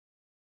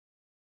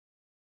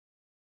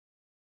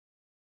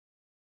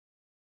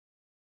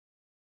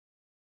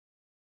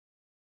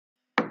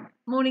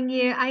Morning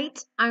year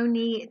 8,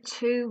 only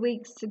 2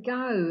 weeks to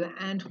go,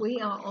 and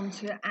we are on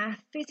to our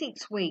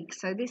physics week.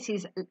 So this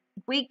is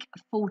week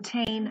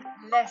 14,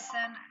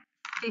 lesson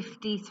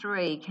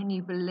 53. Can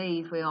you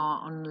believe we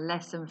are on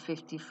lesson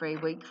 53,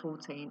 week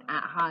 14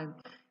 at home?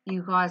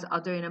 You guys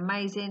are doing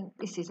amazing.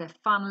 This is a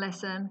fun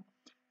lesson.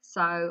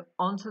 So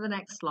on to the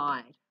next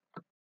slide.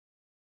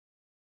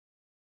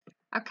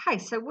 Okay,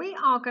 so we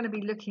are going to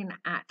be looking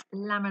at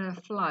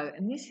laminar flow,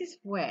 and this is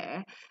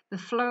where the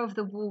flow of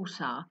the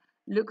water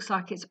looks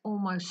like it's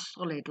almost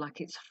solid,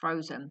 like it's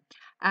frozen.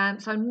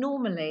 So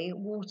normally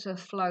water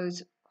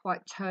flows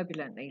quite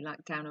turbulently,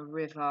 like down a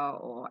river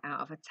or out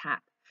of a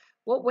tap.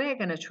 What we're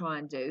going to try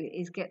and do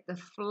is get the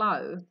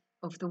flow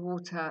of the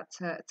water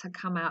to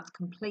come out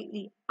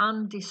completely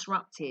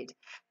undisrupted.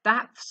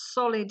 That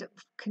solid,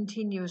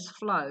 continuous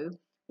flow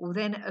will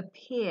then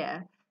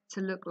appear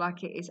to look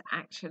like it is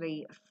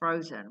actually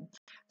frozen.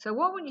 So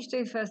what I want you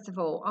to do first of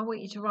all, I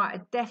want you to write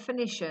a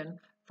definition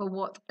for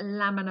what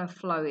laminar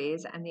flow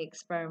is and the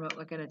experiment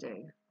we're going to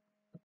do.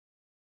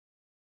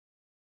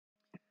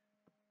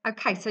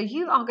 Okay, so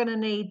you are going to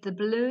need the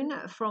balloon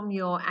from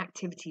your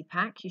activity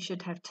pack. You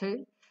should have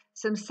two.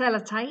 Some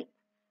sellotape,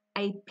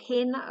 a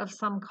pin of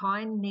some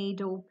kind,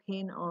 needle,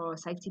 pin or a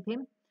safety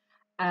pin.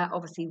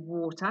 Obviously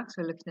water,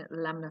 so we're looking at the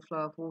laminar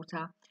flow of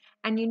water.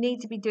 And you need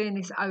to be doing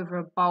this over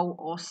a bowl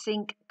or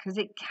sink because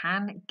it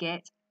can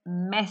get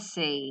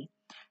messy.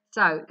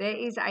 So there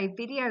is a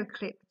video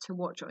clip to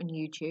watch on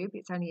YouTube.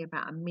 It's only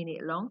about a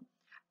minute long.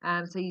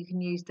 So you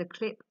can use the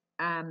clip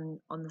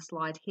on the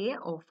slide here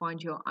or find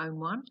your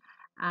own one.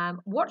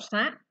 Watch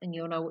that and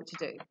you'll know what to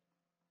do.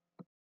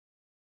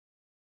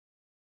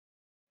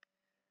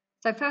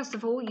 So first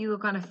of all, you are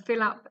going to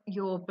fill up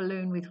your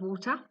balloon with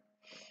water.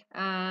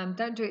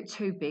 Don't do it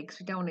too big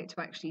because we don't want it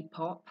to actually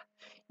pop.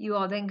 You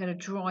are then going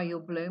to dry your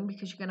balloon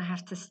because you're going to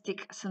have to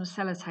stick some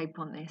sellotape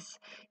on this.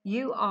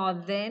 You are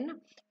then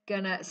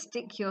going to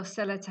stick your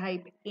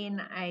sellotape in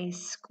a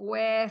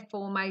square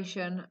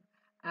formation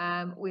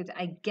with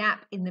a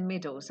gap in the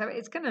middle. So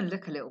it's going to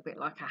look a little bit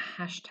like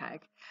a hashtag.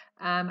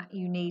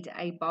 You need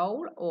a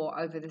bowl or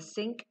over the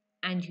sink,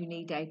 and you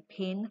need a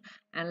pin,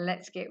 and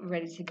let's get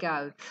ready to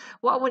go.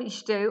 What I want you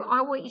to do,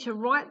 I want you to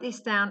write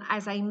this down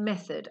as a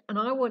method, and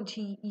I want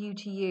you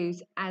to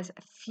use as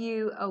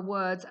few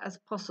words as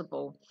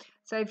possible.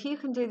 So if you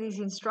can do these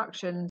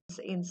instructions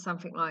in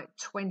something like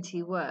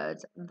 20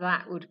 words,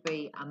 that would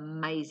be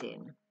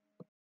amazing.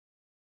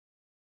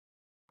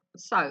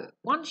 So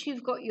once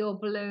you've got your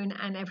balloon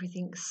and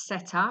everything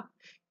set up,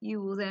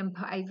 you will then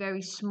put a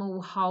very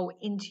small hole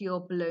into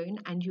your balloon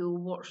and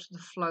you'll watch the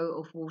flow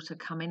of water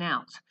coming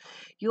out.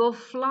 Your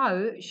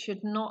flow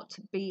should not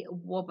be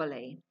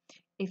wobbly.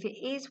 If it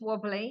is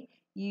wobbly,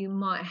 you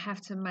might have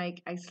to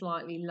make a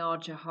slightly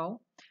larger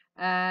hole.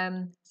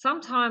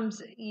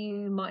 Sometimes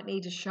you might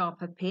need a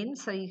sharper pin,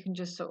 so you can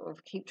just sort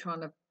of keep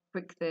trying to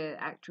prick the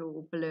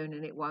actual balloon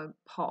and it won't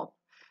pop.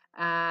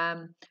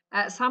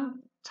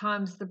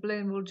 Sometimes the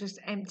balloon will just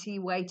empty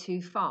way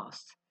too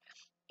fast.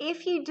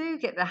 If you do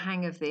get the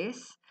hang of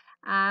this,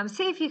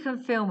 see if you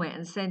can film it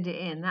and send it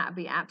in. That would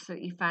be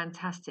absolutely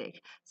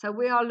fantastic. So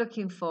we are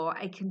looking for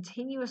a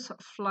continuous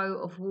flow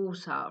of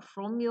water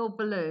from your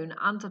balloon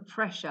under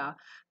pressure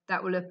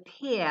that will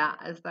appear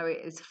as though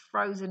it is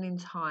frozen in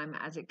time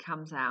as it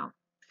comes out.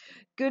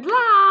 Good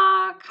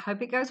luck!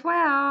 Hope it goes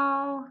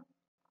well.